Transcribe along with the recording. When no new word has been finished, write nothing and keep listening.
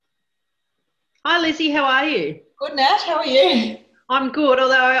Hi Lizzie, how are you? Good, Nat. How are you? I'm good,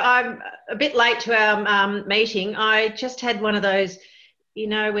 although I'm a bit late to our meeting. I just had one of those,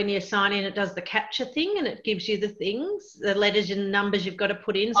 when you sign in, it does the capture thing and it gives you the things, the letters and numbers you've got to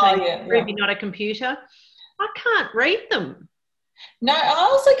put in so Oh, you can yeah, prove yeah. you're not a computer. I can't read them No, I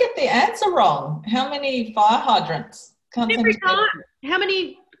also get the answer wrong. How many fire hydrants? Can't seem every to get it. time. How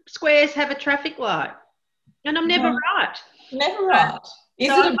many squares have a traffic light? And I'm never No, right. never right. So Is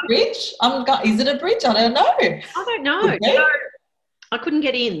it I, a bridge? Is it a bridge? I don't know. I don't know. Could be. I couldn't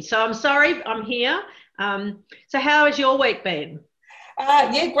get in. So I'm sorry, I'm here. So how has your week been?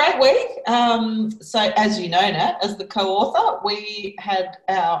 Yeah, great week. So, as you know, Nat, as the co-author, we had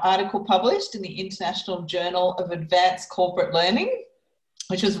our article published in the International Journal of Advanced Corporate Learning,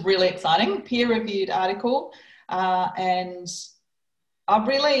 which was really exciting, peer-reviewed article. And I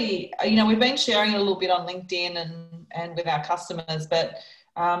really, we've been sharing it a little bit on LinkedIn and with our customers, but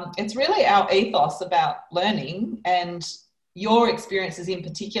it's really our ethos about learning and your experiences in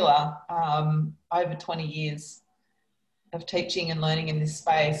particular over 20 years of teaching and learning in this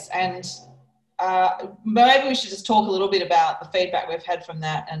space. And maybe we should just talk a little bit about the feedback we've had from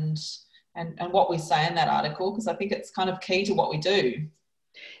that and what we say in that article, because I think it's kind of key to what we do.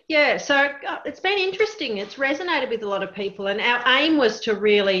 Yeah, so it's been interesting. It's resonated with a lot of people. And our aim was to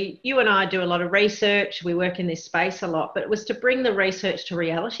really, you and I do a lot of research, we work in this space a lot, but it was to bring the research to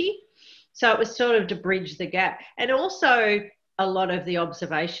reality. So it was sort of to bridge the gap and also a lot of the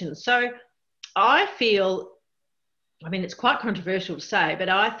observations. So I feel, I mean, it's quite controversial to say, but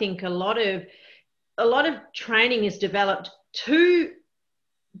I think a lot of training is developed too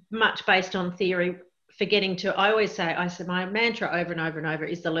much based on theory, forgetting to, I said my mantra over and over and over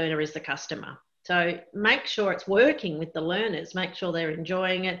is the learner is the customer. So make sure it's working with the learners, make sure they're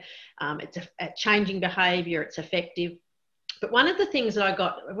enjoying it. It's a changing behaviour, it's effective. But one of the things that I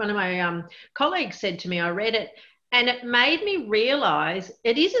got, one of my colleagues said to me, I read it, and it made me realise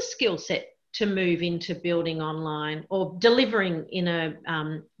it is a skill set to move into building online or delivering in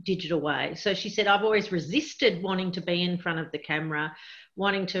a digital way. So she said, I've always resisted wanting to be in front of the camera,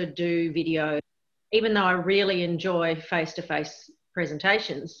 wanting to do video, even though I really enjoy face-to-face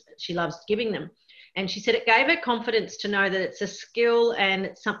presentations. She loves giving them. And she said it gave her confidence to know that it's a skill and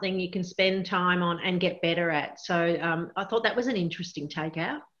it's something you can spend time on and get better at. So I thought that was an interesting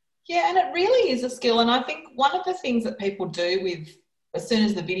takeout. Yeah, and it really is a skill. And I think one of the things that people do with as soon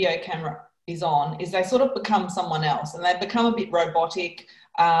as the video camera is on is they sort of become someone else and they become a bit robotic,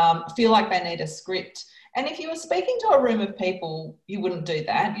 feel like they need a script. And if you were speaking to a room of people, you wouldn't do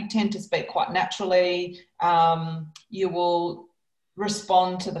that. You tend to speak quite naturally. You will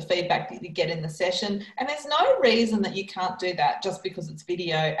respond to the feedback that you get in the session. And there's no reason that you can't do that just because it's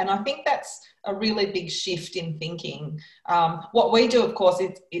video. And I think that's a really big shift in thinking. What we do, of course,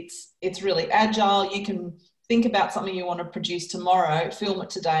 it's really agile. You can think about something you want to produce tomorrow, film it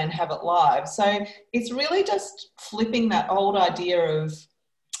today and have it live. So it's really just flipping that old idea of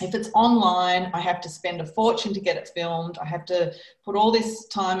if it's online, I have to spend a fortune to get it filmed. I have to put all this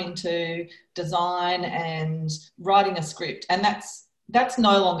time into design and writing a script. And that's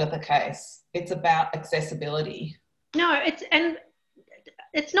no longer the case. It's about accessibility. No,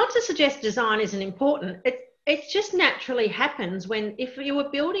 it's not to suggest design isn't important. It just naturally happens when if you were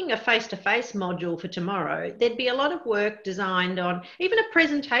building a face-to-face module for tomorrow, there'd be a lot of work designed on even a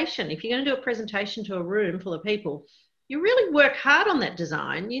presentation. If you're going to do a presentation to a room full of people, you really work hard on that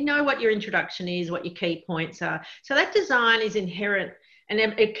design. You know what your introduction is, what your key points are. So that design is inherent and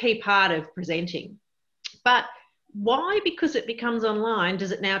a key part of presenting. But why? Because it becomes online,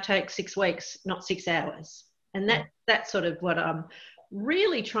 does it now take 6 weeks, not 6 hours? And that's sort of what I'm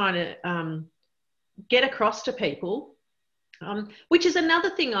really trying to get across to people, which is another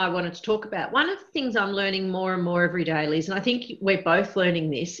thing I wanted to talk about. One of the things I'm learning more and more every day, Liz, and I think we're both learning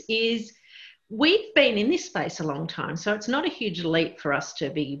this, is we've been in this space a long time. So it's not a huge leap for us to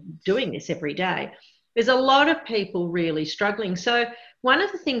be doing this every day. There's a lot of people really struggling. So one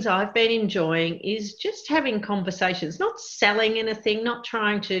of the things I've been enjoying is just having conversations, not selling anything, not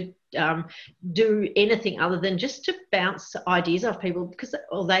trying to do anything other than just to bounce ideas off people because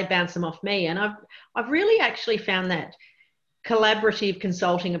or they bounce them off me. And I've really actually found that collaborative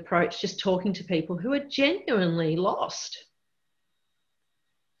consulting approach, just talking to people who are genuinely lost.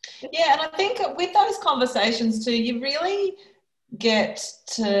 Yeah, and I think with those conversations too, you really get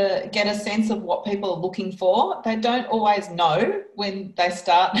to get a sense of what people are looking for. They don't always know when they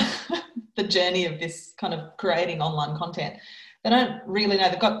start the journey of this kind of creating online content. They don't really know.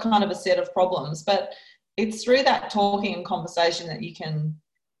 They've got kind of a set of problems, but it's through that talking and conversation that you can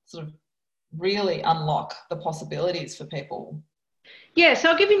sort of really unlock the possibilities for people. Yeah, so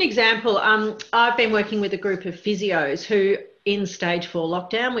I'll give you an example. I've been working with a group of physios who, in stage 4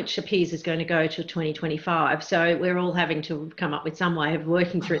 lockdown, which appears is going to go till 2025, so we're all having to come up with some way of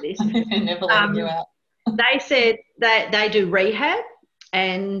working through this. Never letting you out. They said that they do rehab,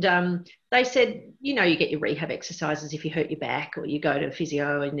 and they said, you know, you get your rehab exercises if you hurt your back, or you go to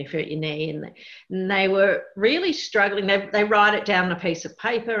physio and you hurt your knee, and they were really struggling. They write it down on a piece of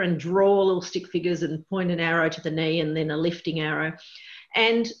paper and draw little stick figures and point an arrow to the knee and then a lifting arrow.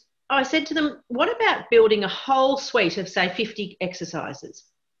 And I said to them, what about building a whole suite of, say, 50 exercises?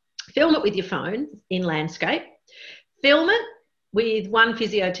 Film it with your phone in landscape, film it with one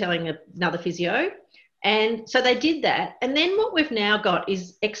physio telling another physio. And so they did that. And then what we've now got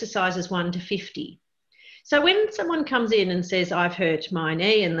is exercises 1 to 50. So when someone comes in and says, I've hurt my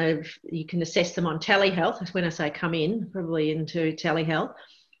knee, and you can assess them on telehealth, when I say come in, probably into telehealth,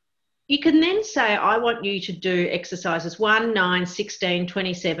 you can then say, I want you to do exercises 1, 9, 16,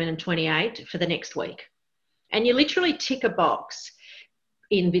 27 and 28 for the next week. And you literally tick a box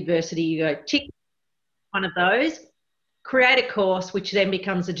in Vidversity. You go tick one of those, create a course, which then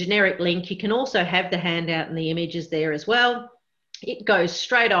becomes a generic link. You can also have the handout and the images there as well. It goes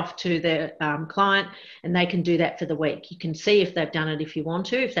straight off to the client, and they can do that for the week. You can see if they've done it if you want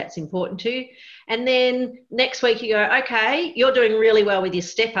to, if that's important to you. And then next week you go, okay, you're doing really well with your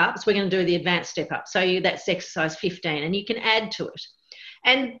step ups. We're going to do the advanced step up. So that's exercise 15, and you can add to it.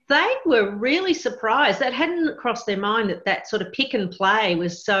 And they were really surprised. That hadn't crossed their mind, that sort of pick and play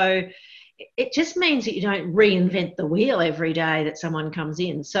was so, it just means that you don't reinvent the wheel every day that someone comes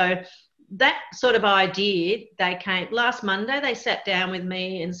in. So that sort of idea, they came last Monday, they sat down with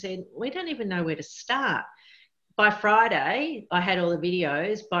me and said, we don't even know where to start. By Friday, I had all the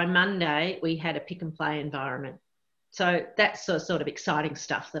videos. By Monday, we had a pick and play environment. So that's the sort of exciting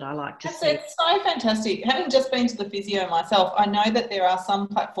stuff that I like to see. It's so fantastic. Having just been to the physio myself, I know that there are some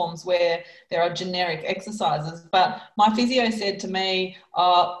platforms where there are generic exercises, but my physio said to me,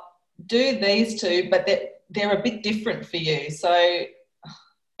 do these two, but they're a bit different for you. So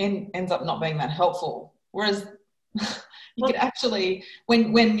it ends up not being that helpful. Whereas you could actually,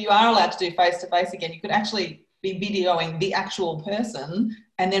 when you are allowed to do face-to-face again, you could actually be videoing the actual person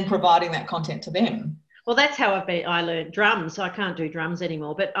and then providing that content to them. Well, that's how I learned drums. I can't do drums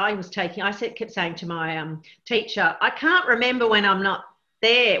anymore, but I kept saying to my teacher, I can't remember when I'm not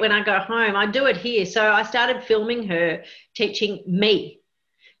there, when I go home, I do it here. So I started filming her teaching me.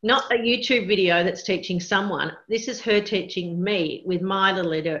 Not a YouTube video that's teaching someone. This is her teaching me with my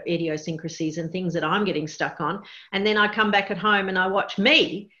little idiosyncrasies and things that I'm getting stuck on. And then I come back at home and I watch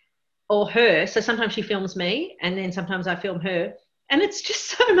me or her. So sometimes she films me and then sometimes I film her. And it's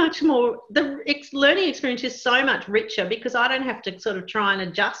just so much more, the learning experience is so much richer because I don't have to sort of try and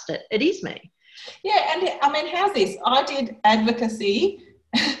adjust it. It is me. Yeah, and I mean, how's this? I did advocacy.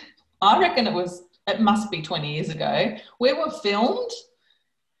 I reckon it must be 20 years ago. We were filmed.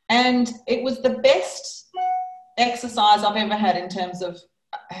 And it was the best exercise I've ever had in terms of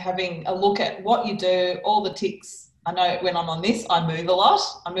having a look at what you do, all the ticks. I know when I'm on this, I move a lot.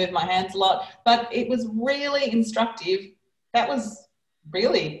 I move my hands a lot. But it was really instructive. That was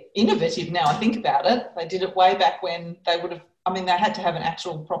really innovative now I think about it. They did it way back when they had to have an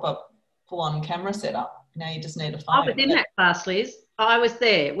actual proper full-on camera setup. Now you just need a phone. I was in that class, Liz. I was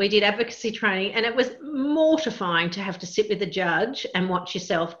there. We did advocacy training and it was mortifying to have to sit with the judge and watch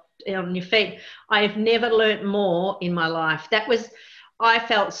yourself on your feet. I have never learnt more in my life. I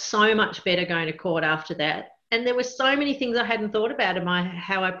felt so much better going to court after that. And there were so many things I hadn't thought about in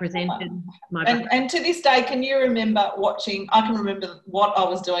how I presented my and to this day, can you remember I can remember what I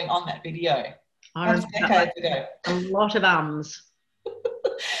was doing on that video. I remember decades ago. A lot of ums.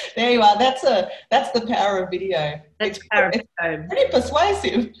 There you are. That's the power of video. It's pretty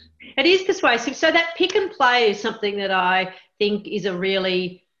persuasive. It is persuasive. So that pick and play is something that I think is a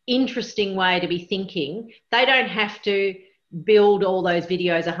really interesting way to be thinking. They don't have to build all those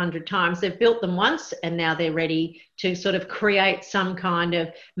videos 100 times. They've built them once and now they're ready to sort of create some kind of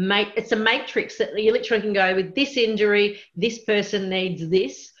it's a matrix that you literally can go with this injury, this person needs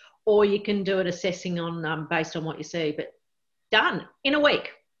this, or you can do it assessing on based on what you see. But done in a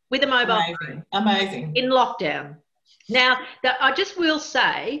week with a mobile phone. Amazing. In lockdown. Now, I just will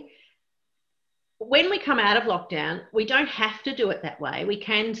say, when we come out of lockdown, we don't have to do it that way. We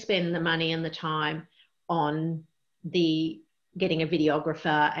can spend the money and the time on getting a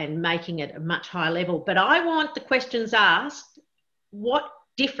videographer and making it a much higher level. But I want the questions asked, what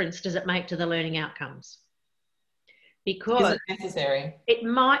difference does it make to the learning outcomes? Because is it necessary? It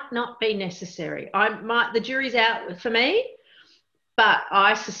might not be necessary. The jury's out for me. But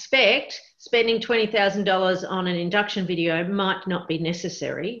I suspect spending $20,000 on an induction video might not be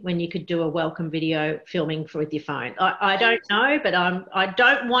necessary when you could do a welcome video filming with your phone. I don't know, but I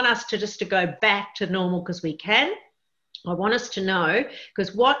don't want us to go back to normal because we can. I want us to know,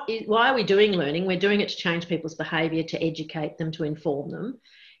 because why are we doing learning? We're doing it to change people's behaviour, to educate them, to inform them.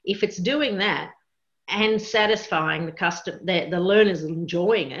 If it's doing that and satisfying the learners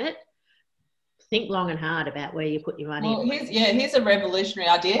enjoying it, think long and hard about where you put your money. Well, here's a revolutionary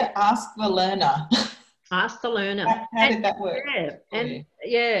idea. Ask the learner. Ask the learner. How did that work? And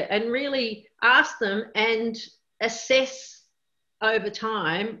really ask them and assess over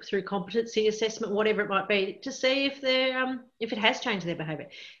time through competency assessment, whatever it might be, to see if it has changed their behaviour.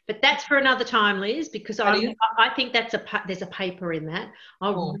 But that's for another time, Liz, because I think there's a paper in that.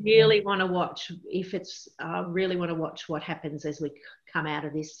 I really want to watch really want to watch what happens as we come out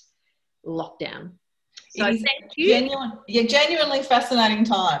of this lockdown. So thank you. Genuinely fascinating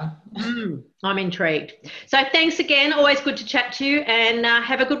time. I'm intrigued. So thanks again. Always good to chat to you, and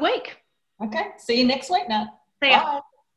have a good week. Okay. See you next week, Nat. See ya. Bye.